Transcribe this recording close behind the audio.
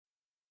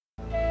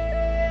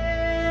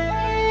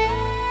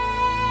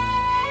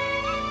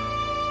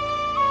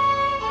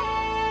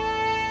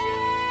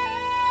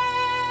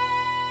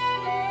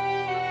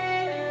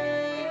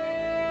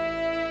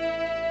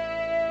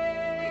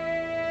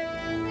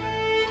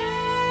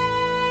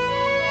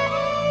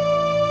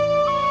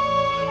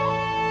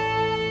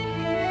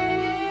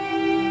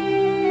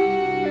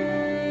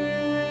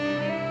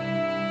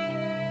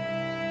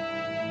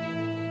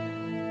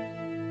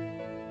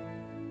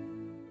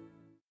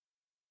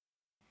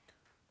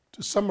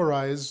To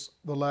summarize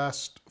the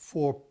last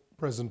four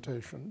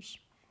presentations,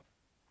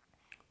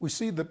 we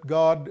see that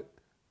God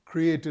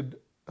created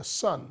a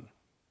son,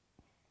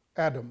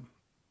 Adam,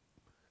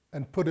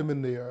 and put him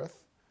in the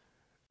earth.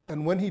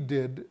 And when he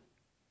did,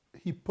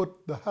 he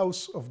put the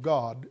house of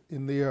God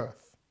in the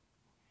earth.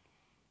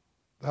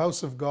 The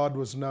house of God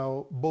was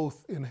now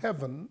both in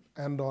heaven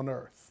and on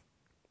earth.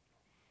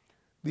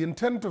 The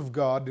intent of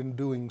God in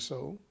doing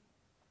so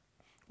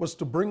was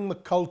to bring the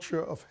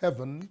culture of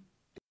heaven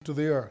into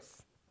the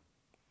earth.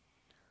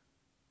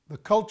 The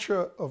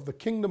culture of the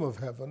kingdom of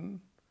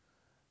heaven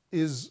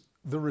is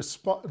the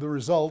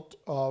result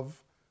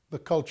of the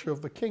culture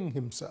of the king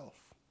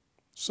himself.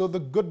 So the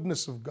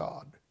goodness of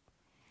God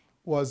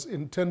was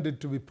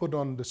intended to be put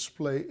on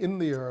display in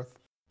the earth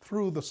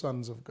through the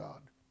sons of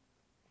God.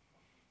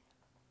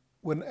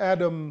 When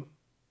Adam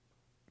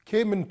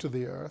came into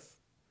the earth,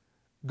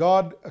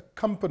 God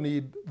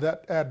accompanied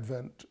that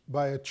advent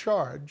by a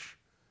charge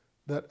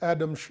that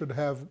Adam should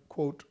have,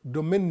 quote,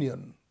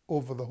 dominion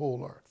over the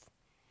whole earth,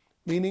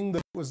 meaning that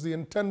it was the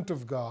intent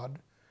of God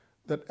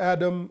that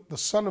Adam, the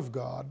Son of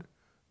God,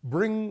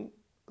 bring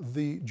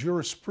the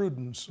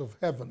jurisprudence of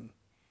heaven,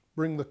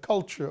 bring the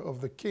culture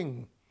of the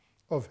King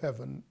of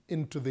heaven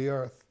into the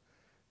earth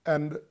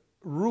and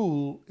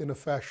rule in a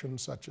fashion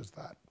such as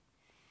that.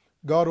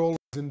 God always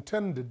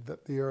intended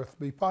that the earth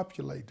be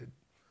populated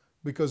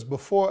because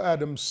before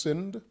Adam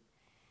sinned,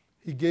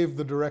 he gave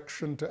the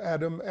direction to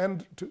Adam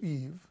and to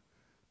Eve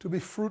to be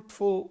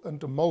fruitful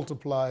and to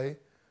multiply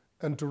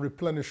and to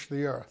replenish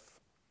the earth.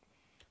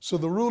 So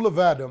the rule of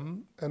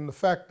Adam and the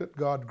fact that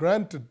God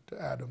granted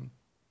to Adam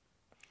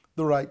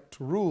the right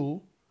to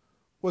rule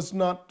was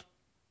not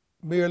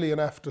merely an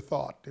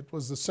afterthought. It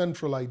was the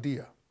central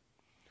idea.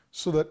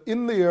 So that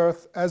in the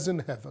earth as in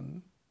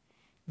heaven,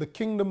 the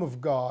kingdom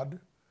of God,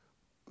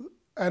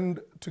 and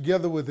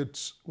together with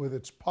its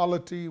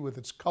polity, with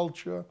its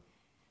culture,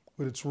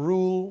 with its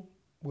rule,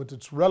 with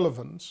its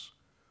relevance,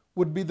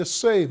 would be the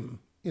same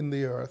in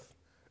the earth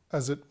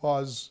as it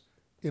was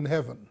in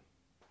heaven.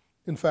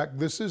 In fact,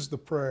 this is the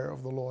prayer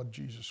of the Lord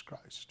Jesus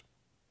Christ.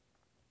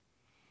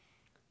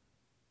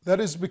 That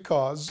is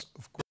because,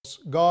 of course,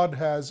 God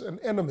has an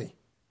enemy.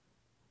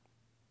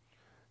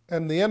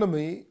 And the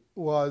enemy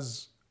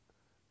was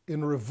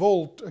in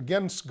revolt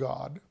against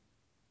God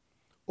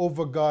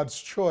over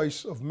God's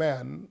choice of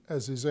man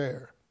as his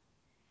heir.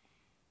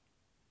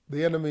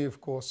 The enemy, of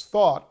course,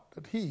 thought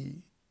that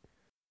he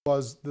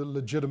was the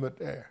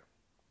legitimate heir.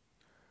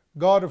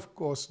 God, of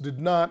course, did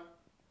not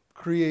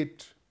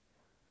create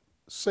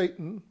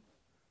Satan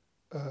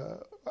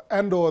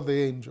and or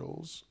the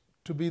angels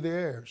to be the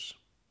heirs,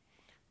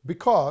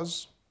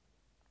 because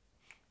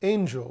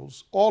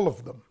angels, all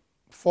of them,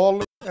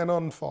 fallen and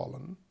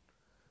unfallen,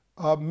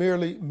 are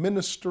merely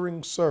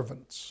ministering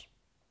servants.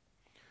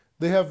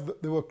 They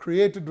were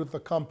created with the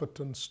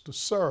competence to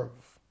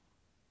serve,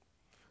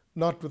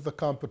 not with the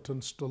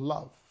competence to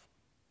love.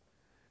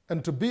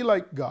 And to be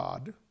like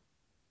God,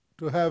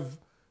 to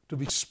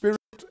be spirit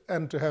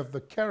and to have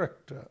the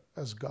character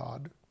as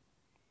God,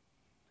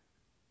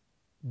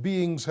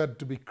 beings had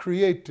to be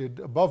created,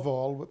 above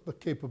all, with the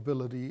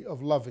capability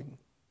of loving.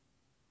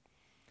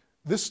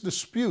 This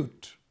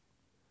dispute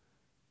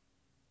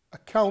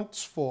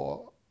accounts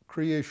for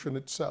creation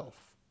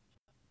itself.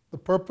 The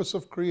purpose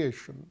of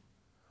creation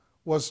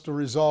was to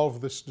resolve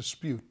this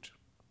dispute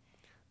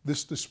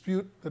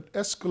that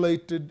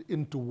escalated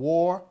into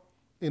war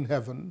in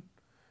heaven,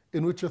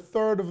 in which a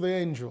third of the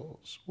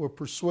angels were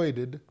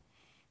persuaded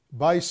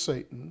by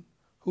Satan,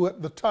 who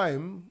at the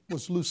time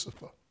was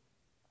Lucifer,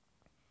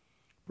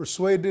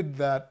 persuaded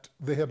that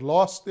they had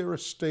lost their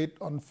estate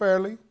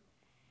unfairly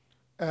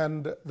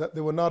and that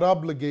they were not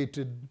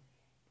obligated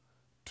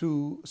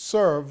to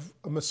serve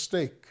a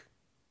mistake.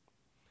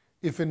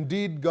 If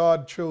indeed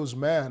God chose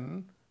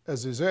man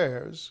as his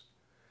heirs,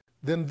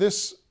 then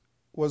this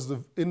was,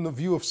 in the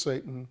view of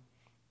Satan,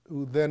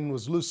 who then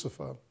was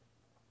Lucifer,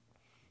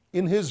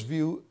 in his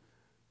view,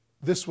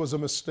 this was a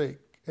mistake.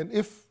 And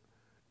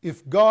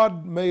if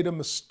God made a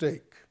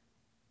mistake,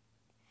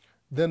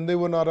 then they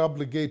were not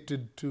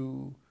obligated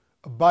to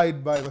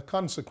abide by the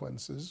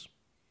consequences,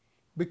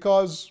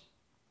 because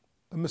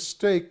a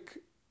mistake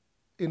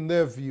in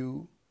their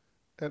view,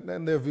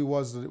 and their view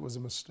was that it was a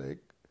mistake,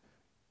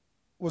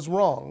 was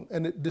wrong,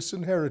 and it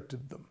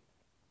disinherited them.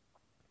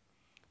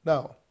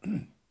 Now,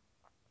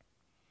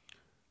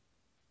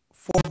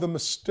 for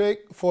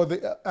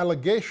the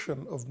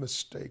allegation of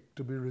mistake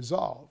to be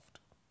resolved,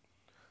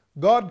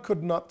 God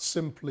could not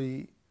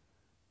simply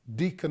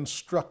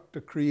deconstruct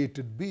a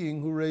created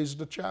being who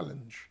raised a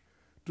challenge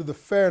to the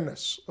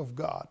fairness of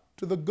God,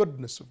 to the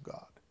goodness of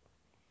God.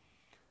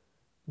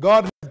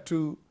 God had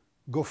to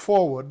go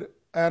forward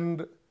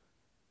and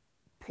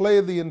play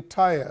the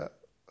entire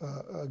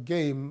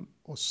game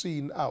or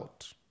scene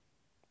out.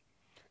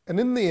 And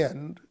in the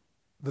end,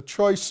 the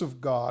choice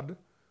of God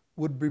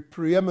would be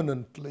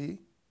preeminently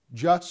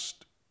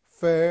just,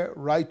 fair,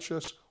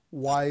 righteous,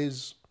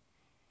 wise,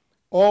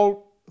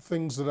 all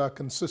things that are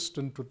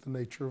consistent with the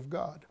nature of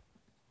God.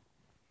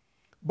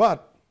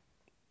 But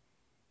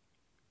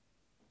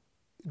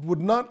it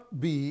would not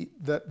be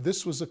that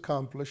this was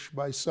accomplished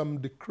by some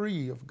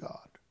decree of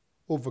God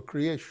over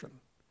creation.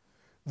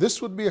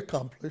 This would be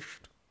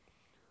accomplished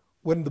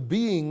when the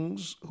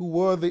beings who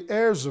were the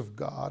heirs of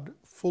God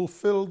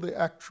fulfilled the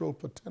actual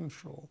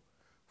potential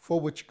for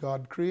which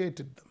God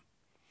created them.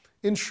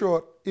 In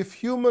short, if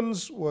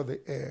humans were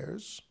the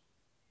heirs,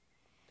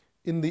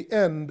 in the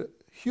end,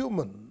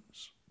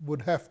 humans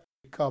would have to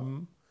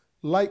become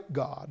like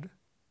God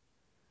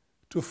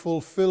to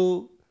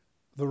fulfill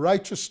the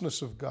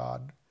righteousness of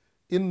God,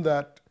 in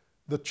that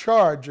the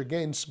charge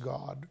against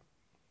God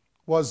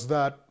was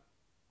that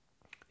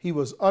he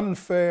was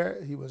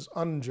unfair, he was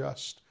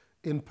unjust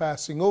in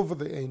passing over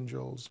the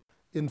angels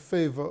in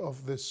favor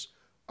of this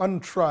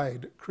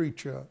untried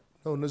creature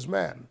known as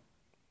man.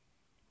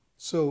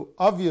 So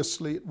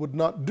obviously it would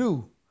not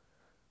do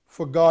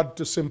for God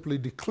to simply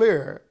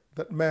declare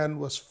that man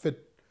was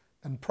fit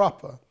and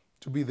proper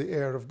to be the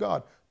heir of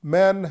God.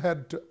 Man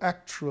had to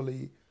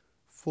actually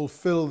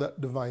fulfill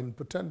that divine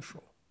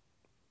potential.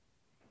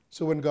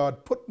 So when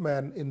God put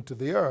man into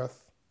the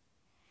earth,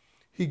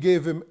 he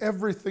gave him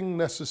everything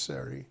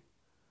necessary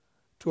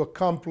to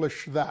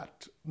accomplish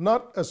that,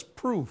 not as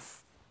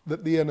proof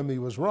that the enemy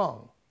was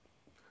wrong,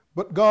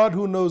 but God,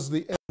 who knows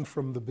the end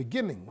from the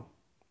beginning,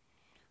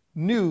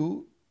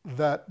 knew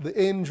that the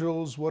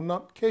angels were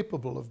not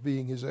capable of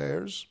being his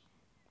heirs,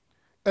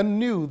 and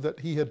knew that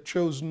he had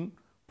chosen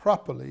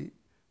properly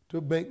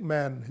to make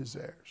man his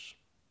heirs.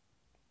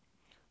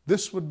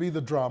 This would be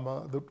the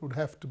drama that would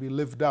have to be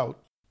lived out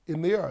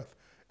in the earth.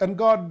 And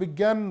God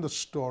began the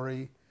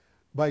story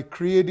by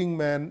creating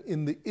man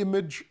in the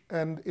image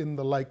and in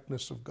the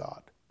likeness of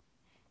God.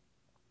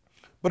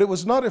 But it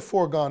was not a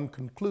foregone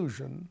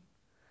conclusion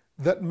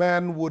that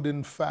man would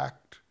in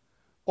fact,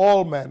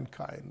 all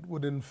mankind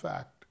would in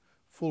fact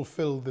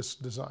fulfill this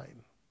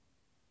design.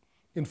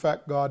 In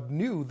fact, God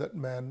knew that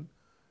man,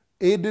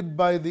 aided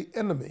by the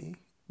enemy,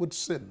 would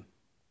sin,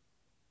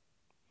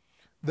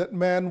 that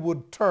man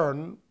would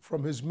turn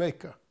from his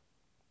Maker.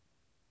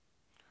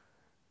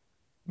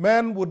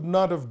 Man would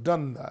not have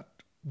done that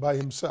by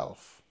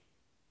himself.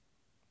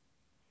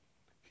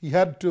 He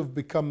had to have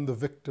become the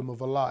victim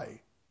of a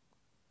lie,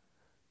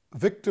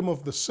 victim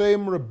of the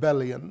same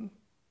rebellion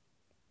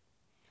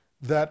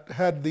that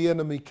had the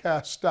enemy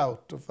cast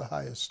out of the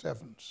highest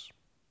heavens.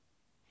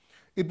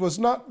 It was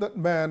not that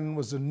man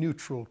was a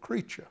neutral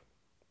creature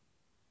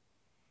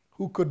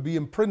who could be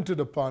imprinted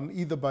upon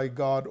either by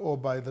God or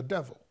by the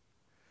devil.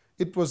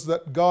 It was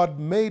that God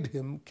made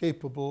him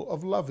capable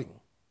of loving.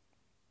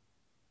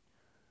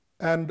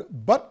 And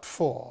but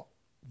for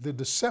the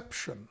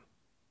deception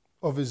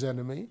of his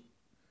enemy,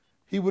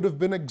 he would have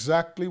been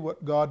exactly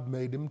what God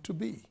made him to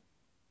be.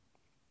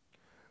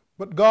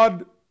 But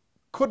God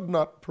could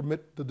not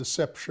permit the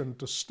deception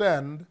to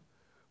stand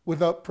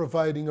without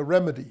providing a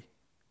remedy.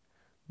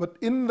 But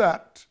in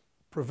that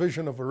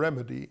provision of a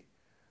remedy,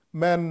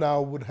 man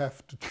now would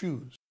have to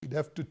choose. He'd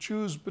have to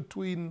choose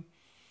between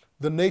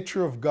the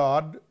nature of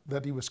God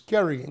that he was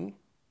carrying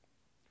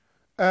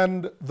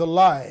and the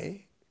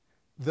lie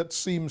that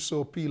seemed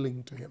so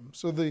appealing to him.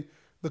 So the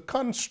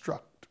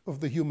construct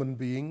of the human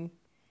being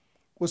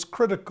was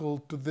critical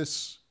to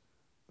this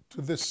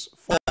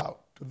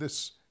fallout, to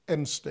this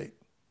end state.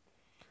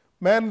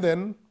 Man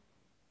then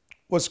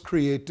was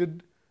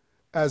created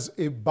as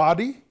a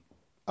body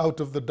out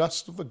of the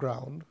dust of the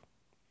ground,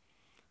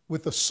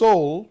 with a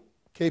soul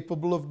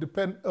capable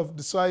of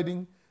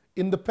deciding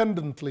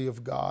independently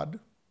of God,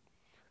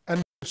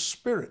 and a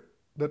spirit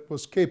that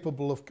was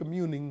capable of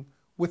communing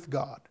with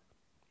God.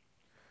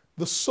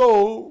 The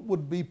soul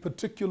would be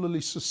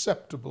particularly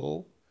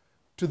susceptible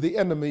to the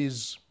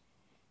enemy's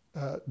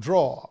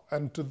draw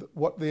and to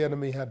what the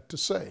enemy had to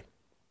say.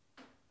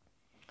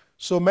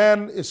 So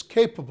man is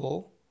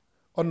capable,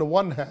 on the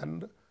one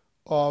hand,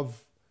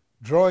 of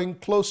drawing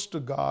close to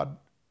God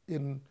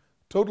in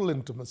total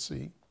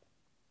intimacy,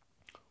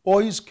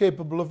 or he's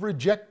capable of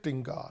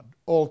rejecting God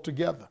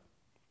altogether.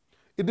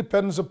 It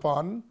depends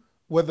upon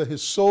whether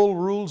his soul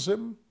rules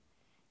him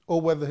or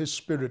whether his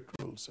spirit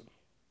rules him.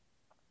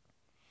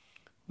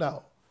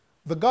 Now,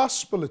 the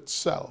gospel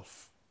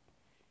itself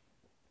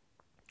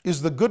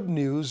is the good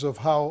news of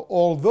how,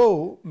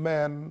 although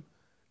man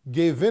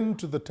gave in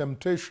to the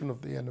temptation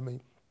of the enemy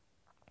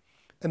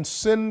and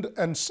sinned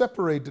and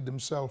separated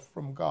himself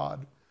from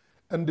God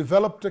and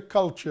developed a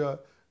culture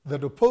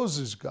that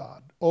opposes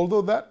God,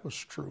 although that was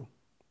true,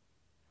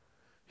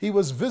 he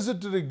was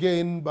visited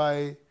again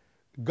by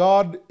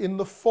God in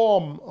the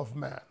form of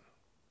man.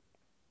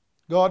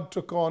 God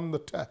took on the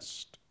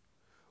test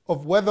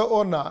of whether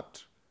or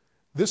not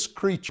this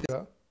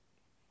creature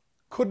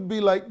could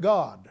be like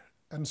God.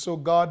 And so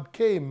God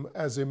came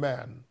as a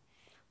man,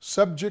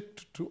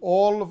 subject to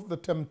all of the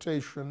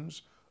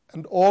temptations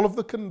and all of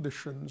the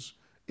conditions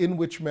in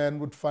which man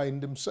would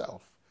find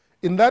himself.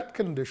 In that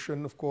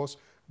condition, of course,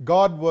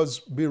 God was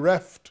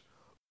bereft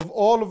of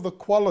all of the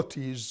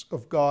qualities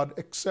of God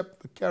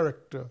except the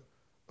character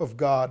of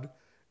God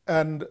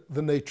and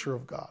the nature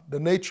of God. The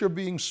nature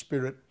being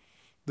spirit,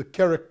 the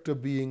character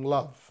being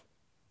love.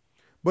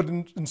 But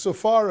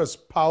insofar as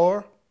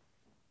power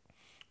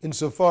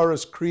insofar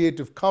as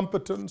creative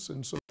competence,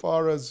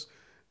 insofar as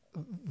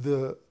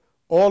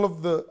all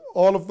of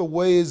the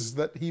ways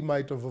that he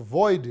might have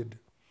avoided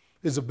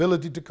his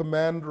ability to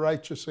command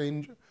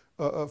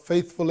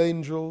faithful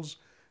angels,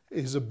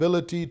 his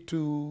ability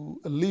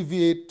to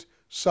alleviate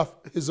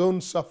his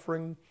own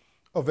suffering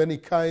of any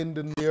kind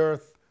in the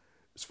earth,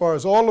 as far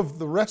as all of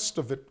the rest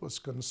of it was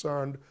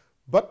concerned,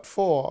 but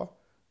for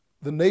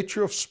the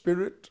nature of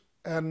spirit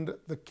and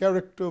the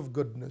character of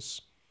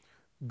goodness,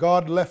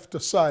 God left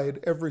aside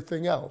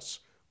everything else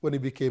when he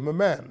became a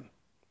man.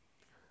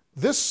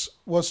 This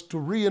was to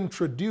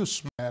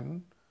reintroduce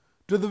man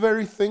to the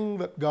very thing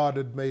that God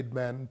had made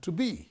man to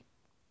be.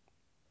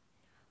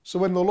 So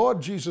when the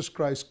Lord Jesus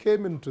Christ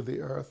came into the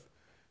earth,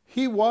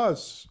 he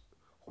was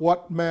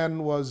what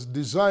man was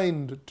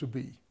designed to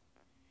be.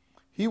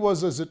 He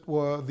was, as it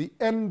were, the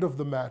end of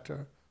the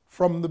matter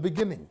from the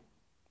beginning.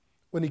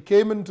 When he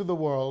came into the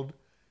world,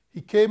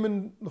 he came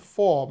in the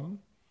form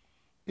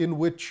in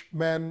which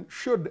man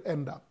should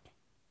end up.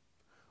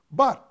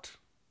 But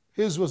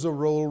his was a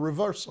role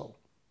reversal.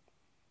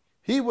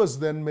 He was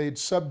then made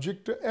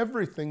subject to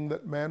everything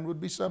that man would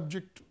be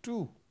subject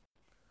to,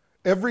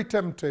 every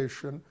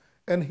temptation,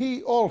 and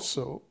he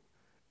also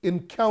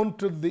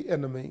encountered the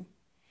enemy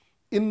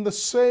in the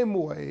same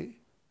way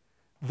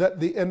that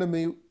the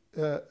enemy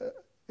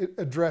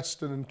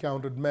addressed and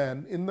encountered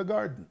man in the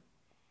garden.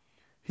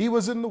 He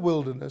was in the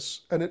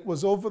wilderness, and it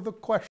was over the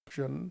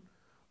question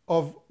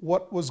of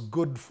what was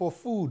good for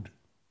food.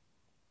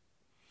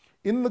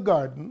 In the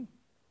garden,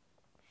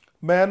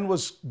 man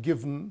was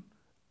given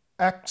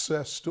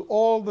access to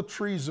all the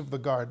trees of the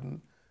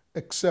garden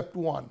except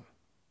one.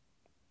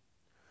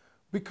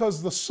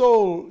 Because the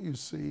soul, you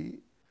see,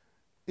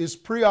 is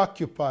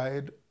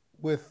preoccupied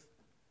with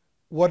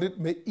what it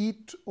may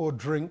eat or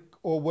drink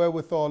or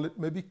wherewithal it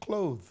may be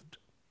clothed.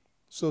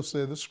 So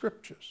say the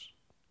scriptures.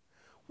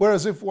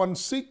 Whereas if one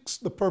seeks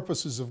the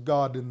purposes of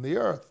God in the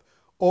earth,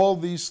 all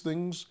these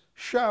things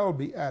shall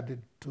be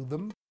added to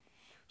them.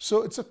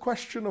 So it's a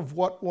question of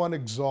what one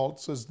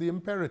exalts as the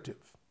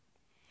imperative.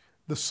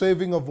 The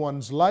saving of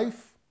one's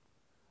life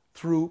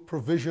through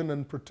provision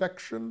and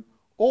protection,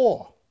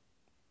 or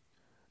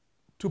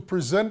to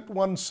present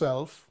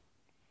oneself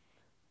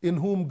in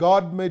whom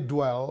God may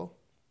dwell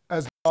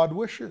as God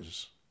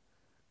wishes.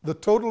 The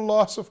total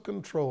loss of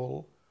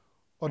control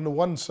on the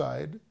one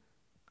side,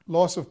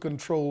 loss of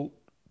control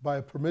by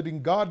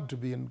permitting God to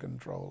be in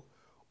control,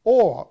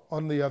 or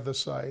on the other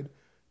side,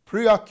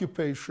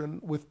 preoccupation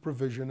with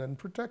provision and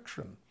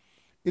protection.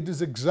 It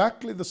is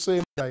exactly the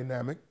same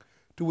dynamic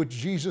to which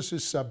Jesus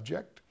is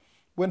subject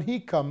when he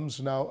comes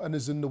now and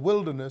is in the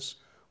wilderness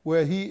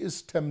where he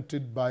is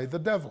tempted by the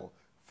devil.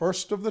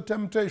 First of the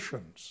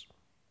temptations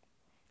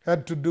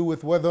had to do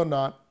with whether or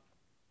not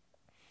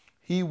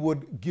he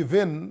would give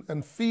in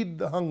and feed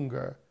the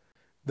hunger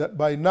that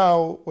by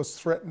now was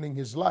threatening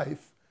his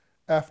life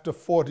after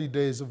 40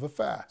 days of a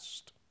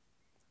fast.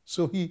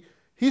 So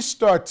he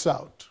starts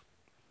out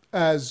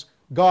as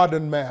God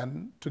and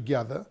man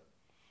together,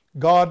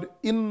 God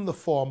in the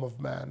form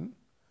of man,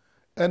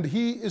 and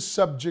he is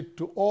subject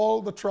to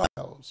all the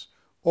trials,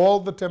 all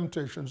the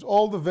temptations,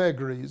 all the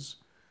vagaries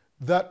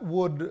that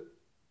would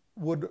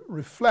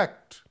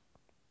reflect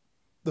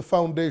the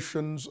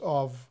foundations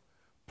of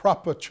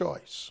proper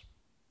choice.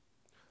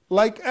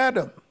 Like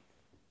Adam,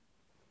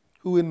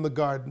 who in the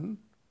garden,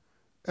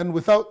 and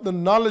without the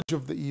knowledge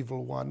of the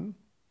evil one,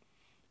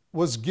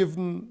 was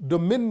given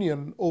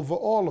dominion over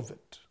all of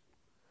it.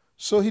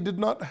 So he did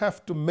not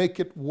have to make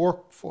it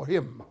work for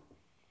him.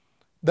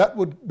 That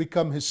would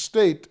become his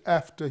state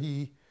after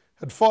he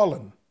had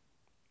fallen.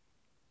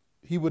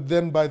 He would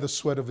then, by the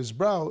sweat of his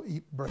brow,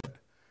 eat bread.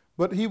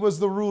 But he was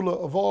the ruler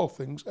of all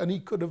things, and he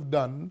could have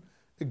done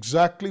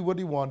exactly what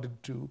he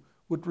wanted to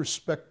with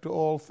respect to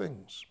all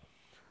things.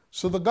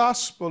 So the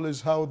gospel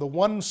is how the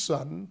one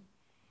son,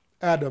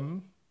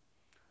 Adam,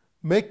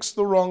 makes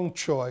the wrong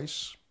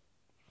choice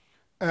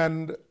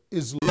and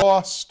is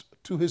lost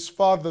to his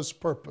father's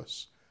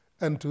purpose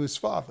and to his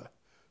father.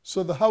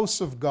 So the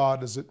house of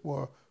God, as it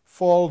were,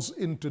 falls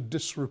into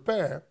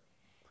disrepair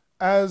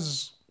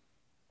as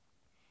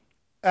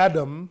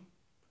Adam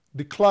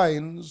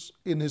declines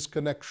in his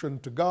connection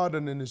to God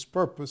and in his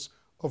purpose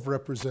of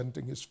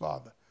representing his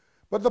father.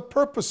 But the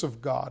purpose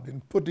of God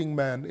in putting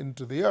man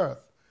into the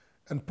earth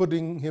and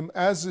putting him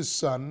as his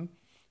son,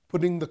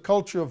 putting the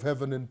culture of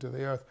heaven into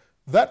the earth,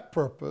 that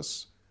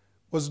purpose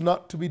was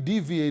not to be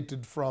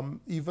deviated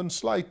from even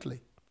slightly,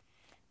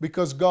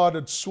 because God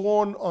had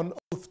sworn on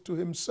oath to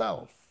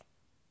himself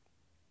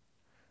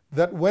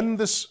that when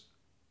this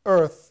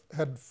earth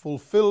had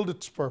fulfilled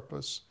its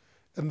purpose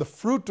and the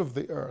fruit of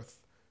the earth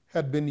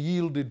had been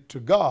yielded to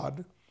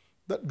God,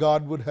 that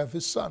God would have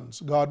his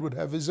sons, God would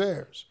have his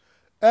heirs,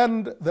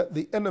 and that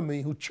the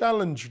enemy who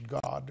challenged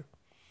God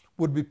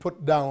would be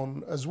put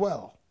down as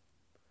well.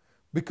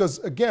 Because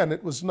again,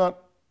 it was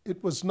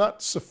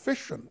not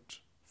sufficient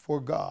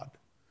for God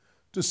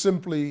to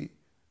simply,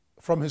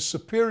 from his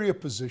superior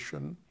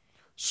position,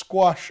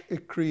 squash a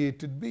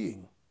created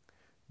being.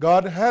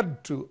 God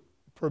had to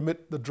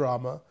permit the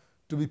drama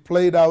to be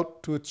played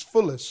out to its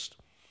fullest,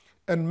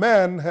 and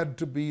man had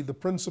to be the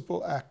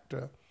principal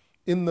actor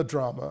in the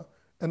drama,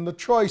 and the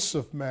choice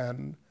of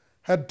man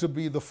had to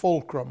be the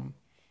fulcrum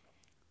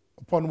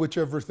upon which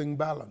everything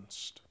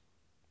balanced.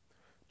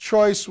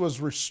 Choice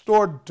was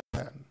restored to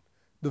man.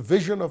 The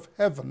vision of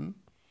heaven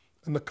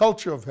and the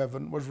culture of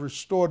heaven was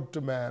restored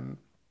to man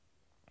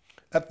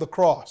at the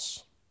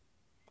cross,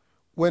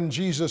 when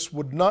Jesus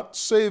would not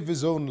save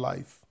his own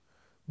life,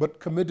 but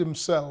commit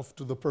himself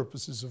to the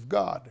purposes of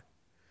God.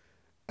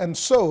 And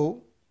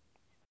so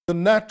the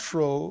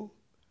natural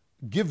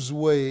gives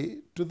way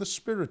to the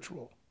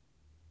spiritual.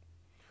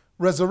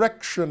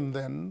 Resurrection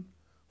then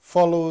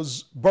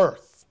follows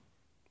birth.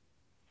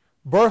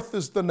 Birth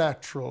is the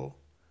natural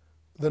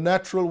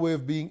way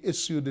of being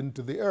issued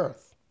into the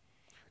earth,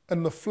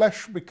 and the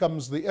flesh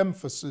becomes the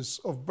emphasis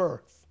of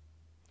birth.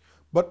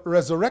 But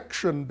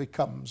resurrection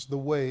becomes the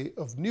way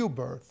of new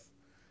birth,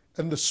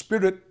 and the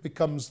Spirit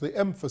becomes the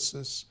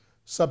emphasis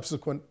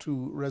subsequent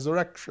to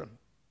resurrection.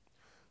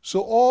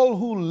 So all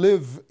who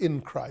live in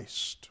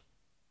Christ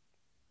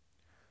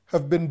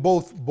have been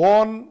both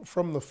born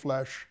from the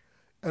flesh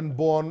and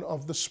born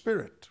of the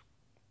Spirit.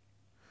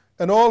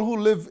 And all who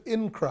live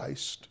in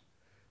Christ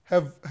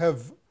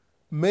have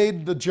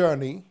made the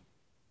journey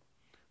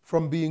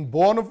from being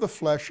born of the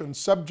flesh and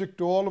subject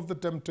to all of the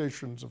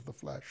temptations of the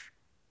flesh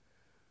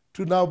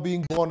to now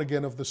being born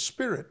again of the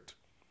Spirit,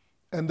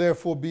 and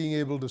therefore being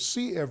able to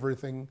see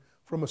everything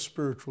from a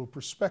spiritual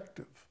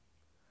perspective.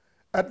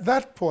 At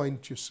that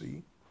point, you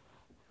see,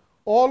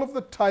 all of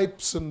the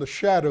types and the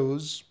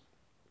shadows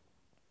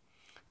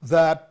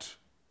that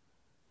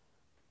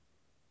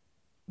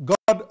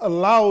God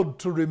allowed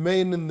to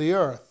remain in the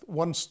earth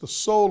once the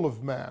soul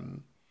of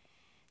man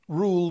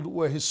ruled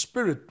where his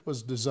spirit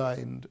was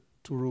designed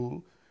to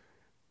rule,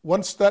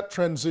 once that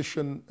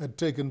transition had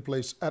taken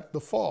place at the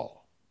fall.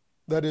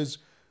 That is,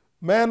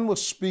 man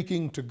was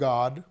speaking to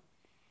God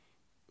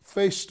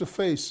face to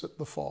face at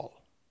the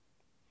fall.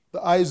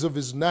 The eyes of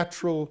his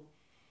natural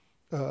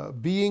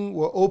being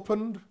were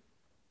opened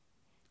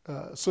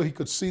so he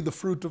could see the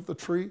fruit of the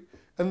tree,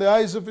 and the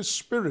eyes of his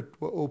spirit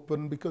were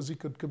open because he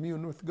could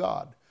commune with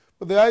God.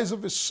 But the eyes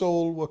of his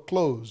soul were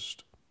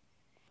closed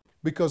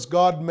because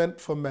God meant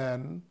for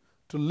man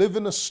to live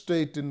in a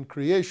state in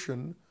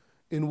creation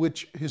in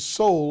which his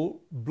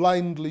soul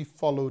blindly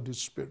followed his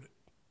spirit.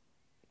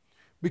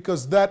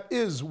 Because that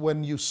is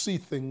when you see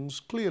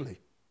things clearly.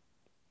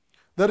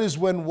 That is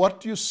when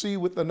what you see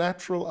with the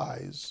natural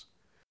eyes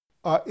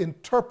are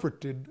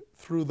interpreted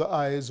through the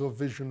eyes or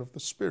vision of the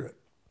Spirit.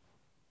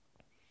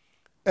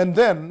 And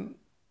then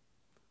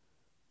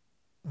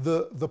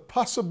the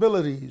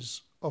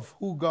possibilities of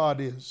who God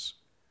is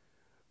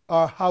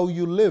are how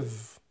you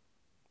live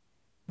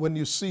when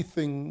you see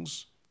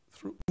things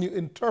through, when you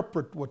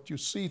interpret what you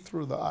see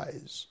through the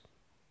eyes.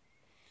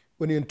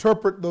 When you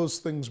interpret those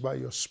things by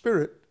your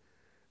spirit,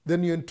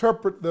 then you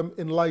interpret them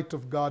in light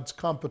of God's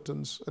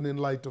competence and in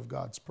light of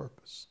God's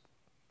purpose.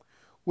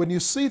 When you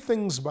see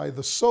things by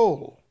the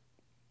soul,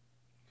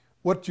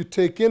 what you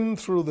take in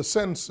through the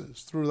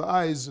senses, through the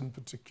eyes in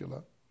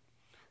particular,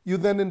 you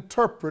then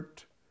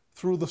interpret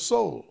through the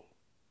soul.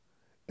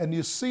 And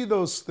you see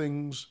those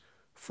things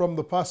from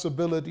the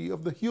possibility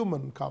of the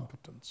human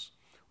competence,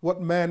 what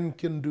man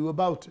can do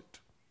about it.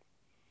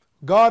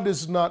 God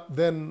is not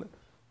then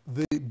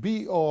the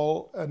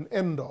be-all and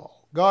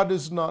end-all. God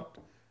is not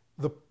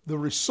the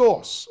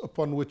resource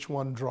upon which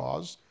one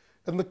draws,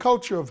 and the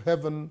culture of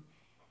heaven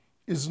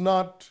is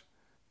not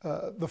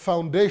the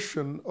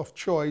foundation of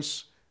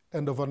choice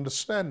and of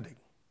understanding.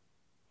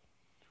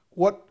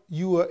 What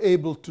you are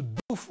able to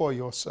do for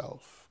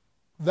yourself,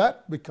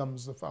 that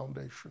becomes the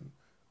foundation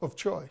of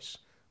choice.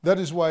 That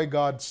is why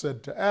God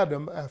said to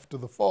Adam after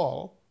the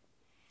fall,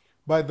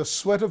 "By the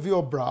sweat of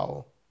your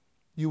brow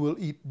you will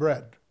eat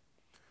bread."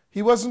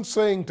 He wasn't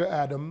saying to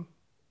Adam,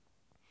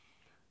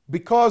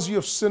 "Because you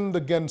have sinned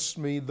against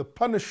me, the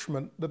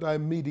punishment that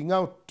I'm meting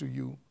out to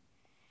you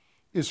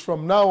is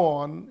from now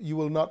on you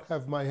will not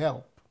have my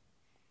help.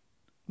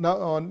 Now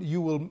on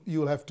you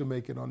will have to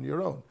make it on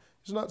your own."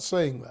 He's not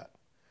saying that.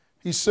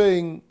 He's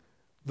saying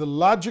the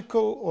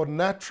logical or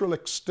natural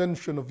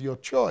extension of your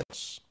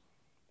choice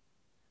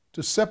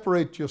to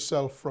separate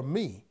yourself from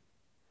me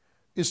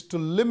is to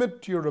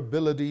limit your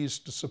abilities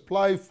to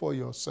supply for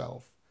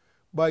yourself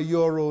by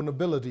your own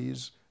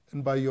abilities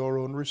and by your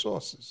own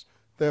resources.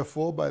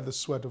 Therefore, by the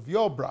sweat of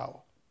your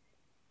brow,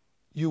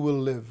 you will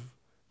live,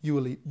 you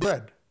will eat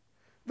bread.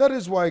 That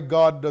is why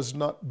God does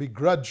not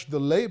begrudge the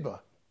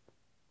labor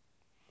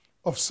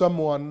of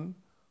someone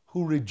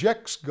who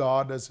rejects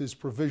God as his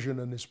provision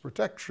and his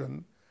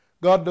protection.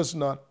 God does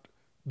not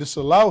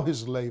disallow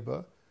his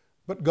labor,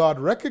 but God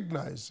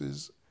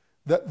recognizes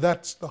that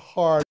that's the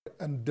hard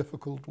and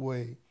difficult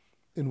way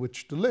in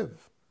which to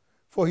live.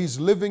 For he's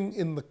living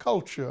in the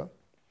culture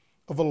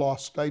of a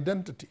lost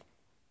identity.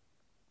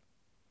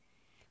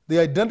 The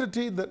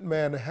identity that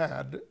man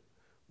had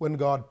when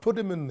God put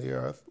him in the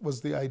earth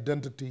was the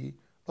identity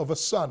of a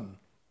son.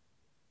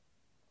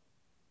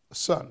 A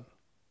son.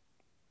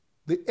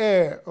 The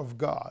heir of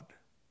God.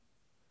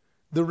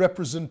 the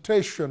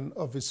representation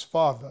of his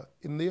Father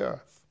in the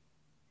earth.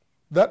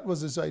 That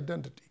was his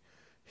identity.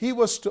 He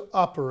was to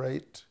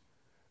operate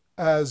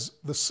as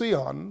the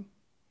scion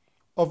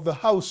of the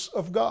house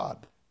of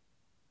God.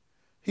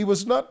 He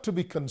was not to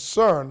be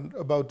concerned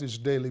about his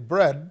daily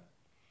bread.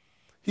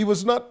 He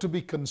was not to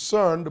be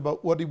concerned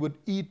about what he would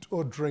eat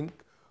or drink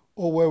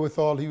or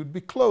wherewithal he would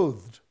be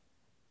clothed.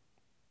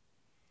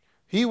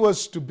 He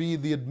was to be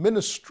the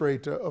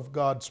administrator of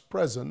God's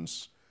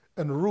presence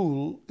and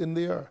rule in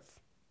the earth.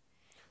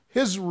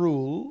 His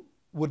rule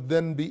would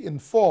then be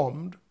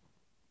informed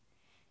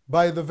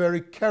by the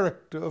very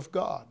character of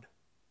God.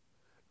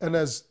 And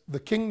as the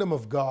kingdom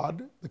of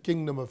God, the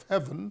kingdom of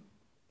heaven,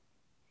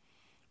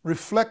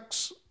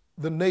 reflects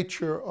the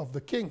nature of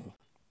the king,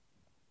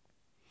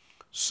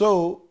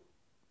 so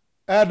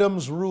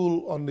Adam's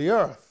rule on the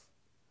earth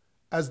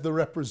as the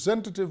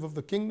representative of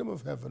the kingdom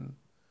of heaven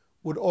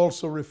would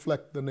also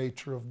reflect the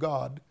nature of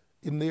God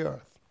in the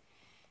earth.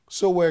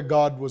 So where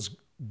God was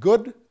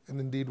good, and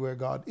indeed where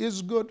God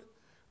is good,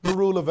 the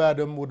rule of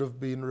Adam would have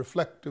been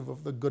reflective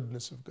of the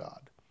goodness of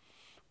God.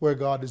 Where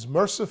God is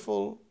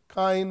merciful,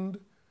 kind,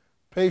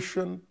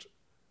 patient,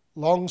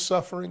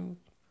 long-suffering,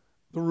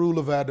 the rule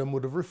of Adam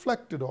would have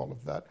reflected all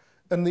of that.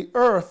 And the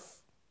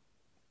earth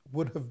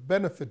would have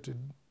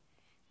benefited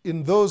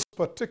in those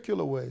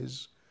particular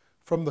ways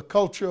from the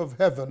culture of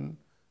heaven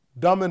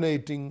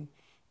dominating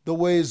the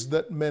ways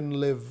that men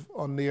live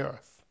on the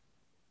earth.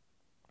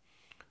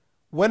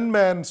 When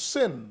man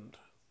sinned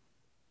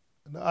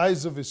and the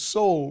eyes of his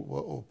soul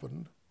were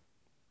opened,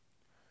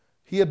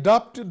 he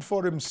adopted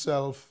for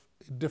himself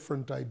a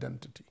different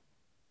identity.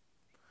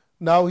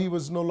 Now he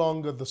was no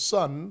longer the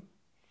son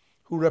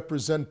who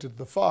represented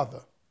the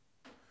father.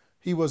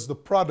 He was the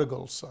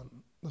prodigal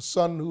son, the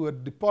son who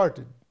had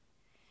departed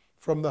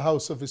from the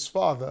house of his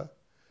father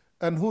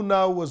and who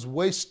now was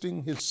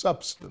wasting his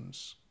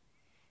substance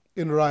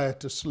in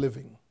riotous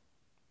living.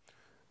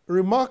 A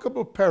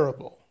remarkable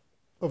parable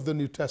of the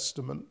New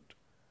Testament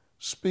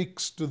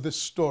speaks to this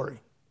story.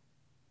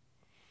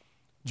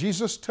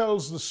 Jesus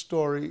tells the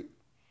story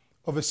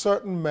of a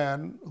certain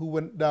man who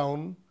went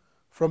down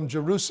from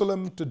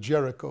Jerusalem to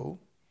Jericho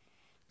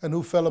and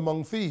who fell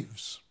among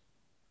thieves,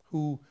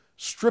 who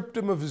stripped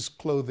him of his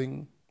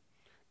clothing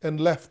and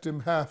left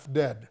him half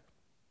dead.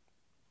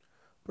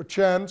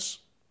 Perchance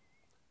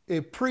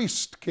a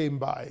priest came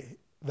by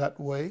that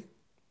way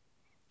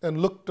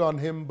and looked on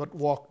him but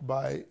walked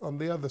by on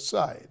the other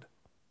side.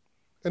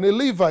 And a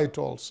Levite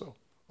also,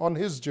 on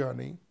his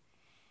journey,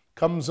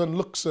 comes and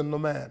looks on the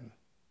man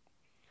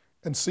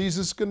and sees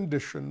his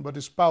condition but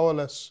is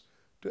powerless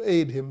to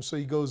aid him, so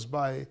he goes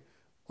by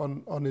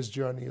on his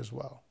journey as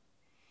well.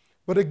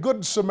 But a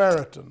good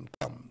Samaritan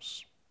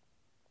comes.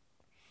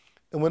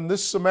 And when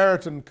this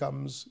Samaritan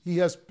comes, he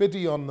has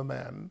pity on the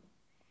man,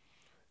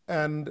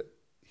 and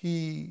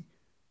he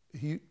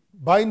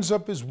binds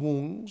up his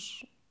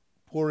wounds,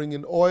 pouring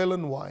in oil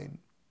and wine,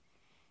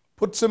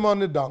 puts him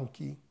on a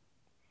donkey,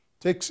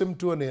 takes him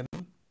to an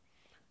inn,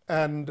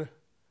 and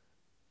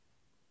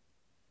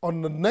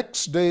on the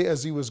next day,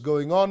 as he was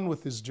going on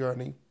with his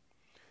journey,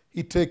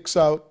 he takes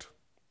out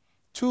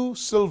 2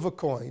 silver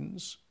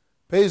coins,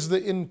 pays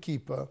the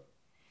innkeeper,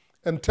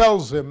 and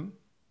tells him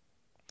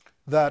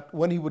that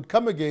when he would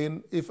come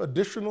again, if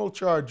additional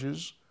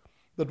charges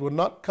that were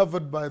not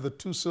covered by the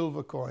 2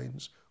 silver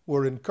coins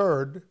were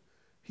incurred,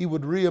 he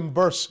would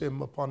reimburse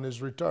him upon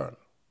his return.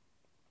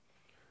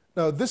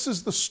 Now, this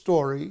is the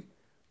story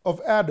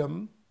of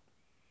Adam,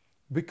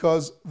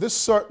 because this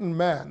certain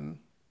man,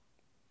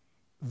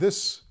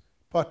 this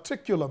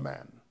particular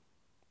man,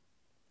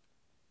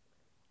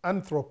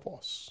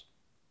 Anthropos,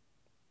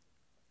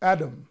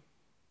 Adam,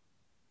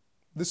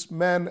 this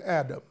man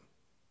Adam,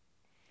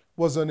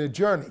 was on a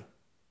journey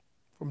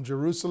from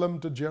Jerusalem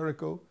to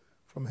Jericho,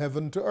 from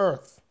heaven to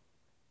earth.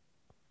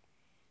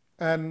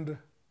 And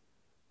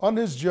on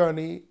his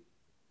journey,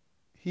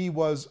 he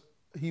was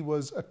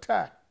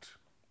attacked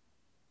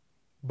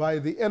by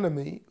the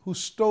enemy who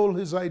stole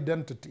his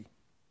identity.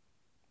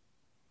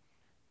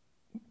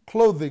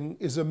 Clothing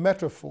is a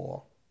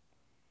metaphor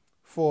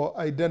for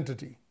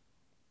identity.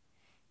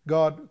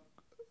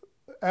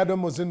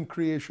 Adam was in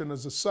creation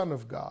as a son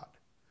of God,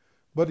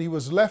 but he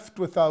was left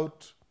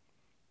without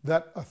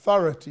that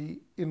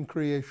authority in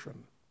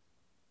creation.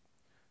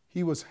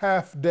 He was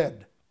half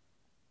dead.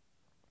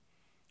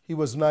 He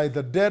was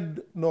neither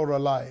dead nor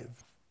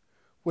alive.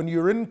 When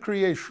you're in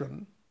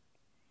creation,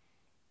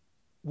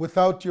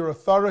 without your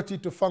authority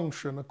to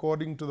function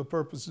according to the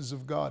purposes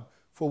of God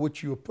for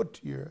which you are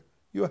put here,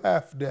 you're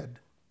half dead.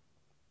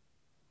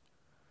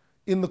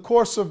 In the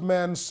course of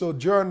man's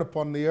sojourn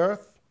upon the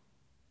earth,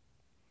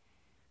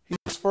 he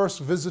was first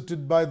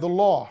visited by the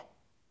law.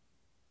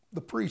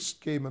 The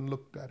priest came and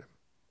looked at him.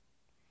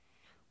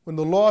 When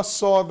the law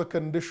saw the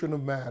condition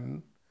of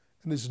man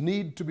and his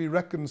need to be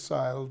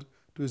reconciled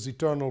to his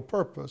eternal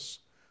purpose,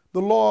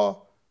 the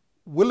law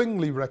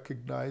willingly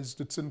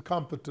recognized its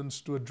incompetence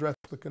to address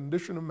the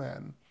condition of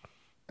man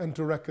and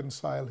to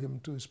reconcile him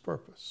to his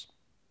purpose.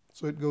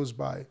 So it goes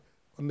by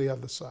on the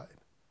other side.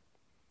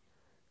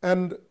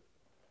 And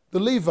The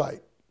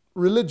Levite,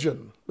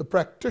 religion, the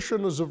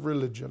practitioners of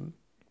religion,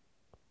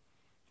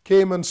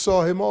 came and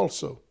saw him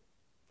also.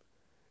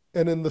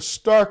 And in the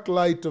stark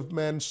light of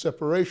man's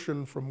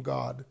separation from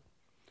God,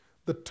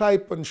 the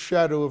type and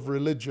shadow of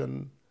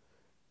religion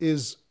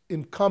is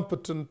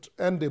incompetent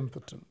and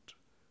impotent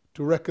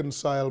to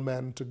reconcile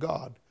man to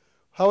God.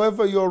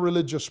 However your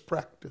religious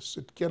practice,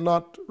 it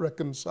cannot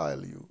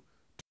reconcile you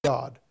to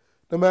God.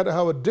 No matter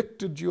how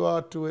addicted you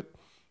are to it,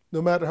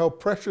 no matter how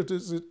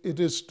precious it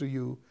is to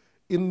you,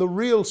 in the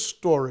real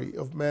story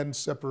of man's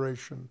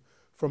separation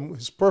from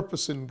his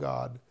purpose in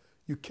God,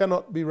 you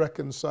cannot be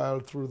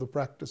reconciled through the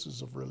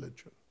practices of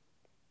religion.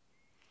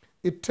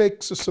 It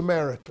takes a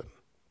Samaritan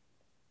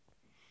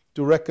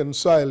to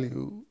reconcile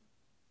you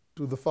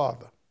to the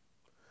Father.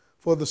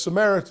 For the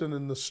Samaritan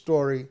in the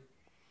story,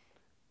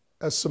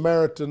 as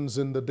Samaritans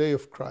in the day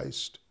of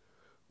Christ,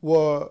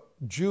 were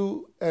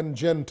Jew and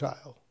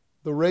Gentile,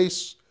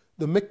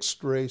 the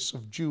mixed race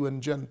of Jew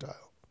and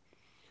Gentile.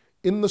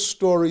 In the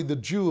story, the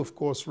Jew, of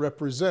course,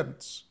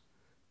 represents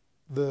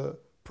the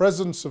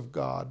presence of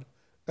God,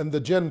 and the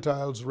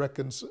Gentiles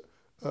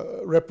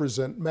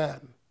represent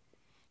man.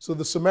 So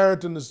the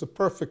Samaritan is the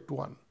perfect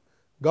one.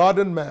 God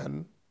and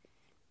man,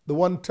 the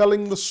one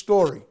telling the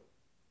story,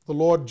 the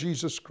Lord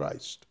Jesus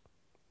Christ.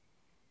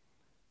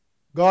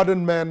 God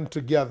and man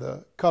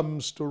together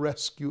comes to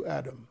rescue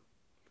Adam.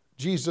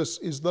 Jesus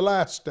is the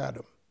last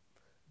Adam,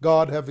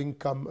 God having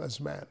come as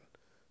man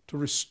to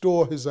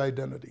restore his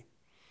identity.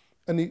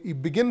 And he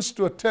begins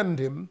to attend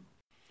him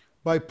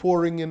by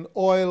pouring in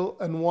oil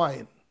and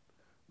wine,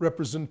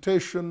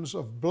 representations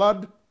of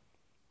blood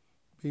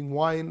being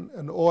wine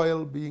and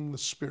oil being the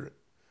Spirit.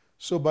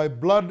 So by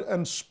blood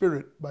and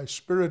Spirit, by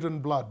Spirit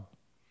and blood,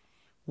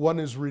 one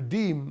is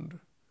redeemed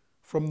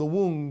from the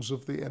wounds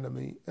of the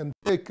enemy and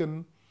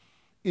taken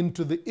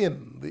into the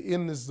inn. The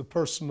inn is the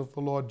person of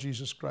the Lord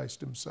Jesus Christ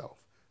himself,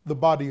 the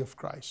body of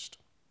Christ.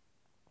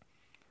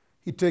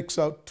 He takes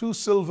out 2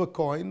 silver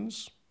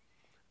coins.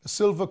 A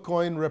silver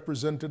coin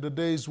represented a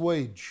day's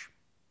wage.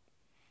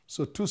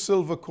 So 2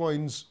 silver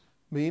coins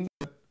mean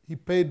that he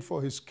paid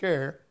for his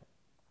care,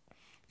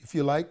 if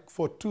you like,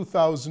 for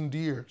 2,000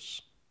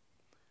 years,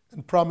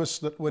 and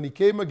promised that when he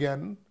came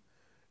again,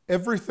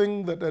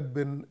 everything that had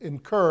been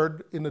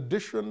incurred in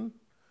addition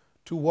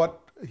to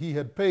what he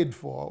had paid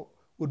for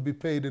would be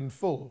paid in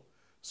full.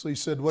 So he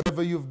said,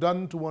 whatever you've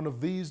done to one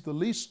of these, the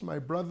least, my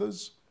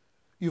brothers,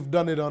 you've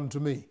done it unto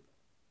me.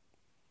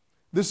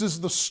 This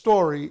is the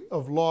story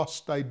of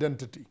lost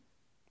identity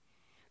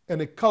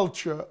and a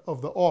culture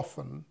of the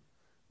orphan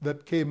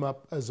that came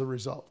up as a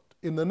result.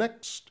 In the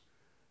next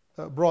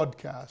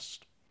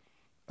broadcast,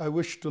 I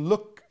wish to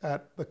look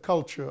at the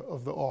culture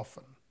of the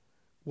orphan,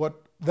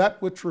 that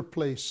which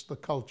replaced the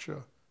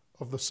culture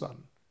of the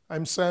son.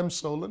 I'm Sam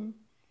Solon.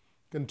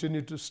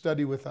 Continue to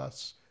study with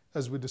us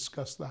as we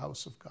discuss the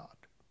house of God.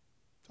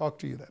 Talk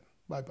to you then.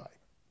 Bye-bye.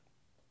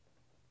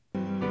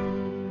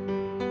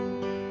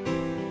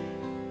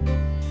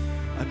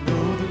 I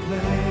know the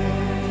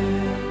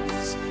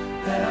plans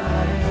that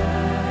I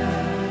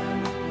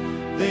have.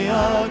 They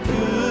are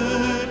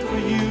good for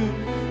you.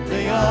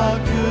 They are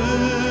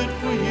good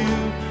for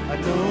you. I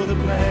know the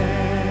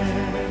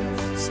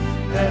plans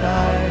that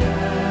I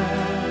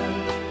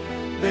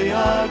have. They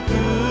are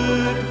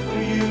good for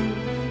you.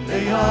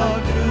 They are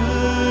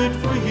good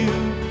for you.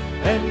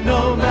 And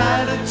no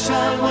matter,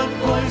 child, what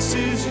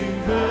voices you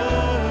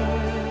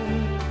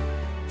heard,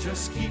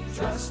 just keep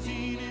trusting.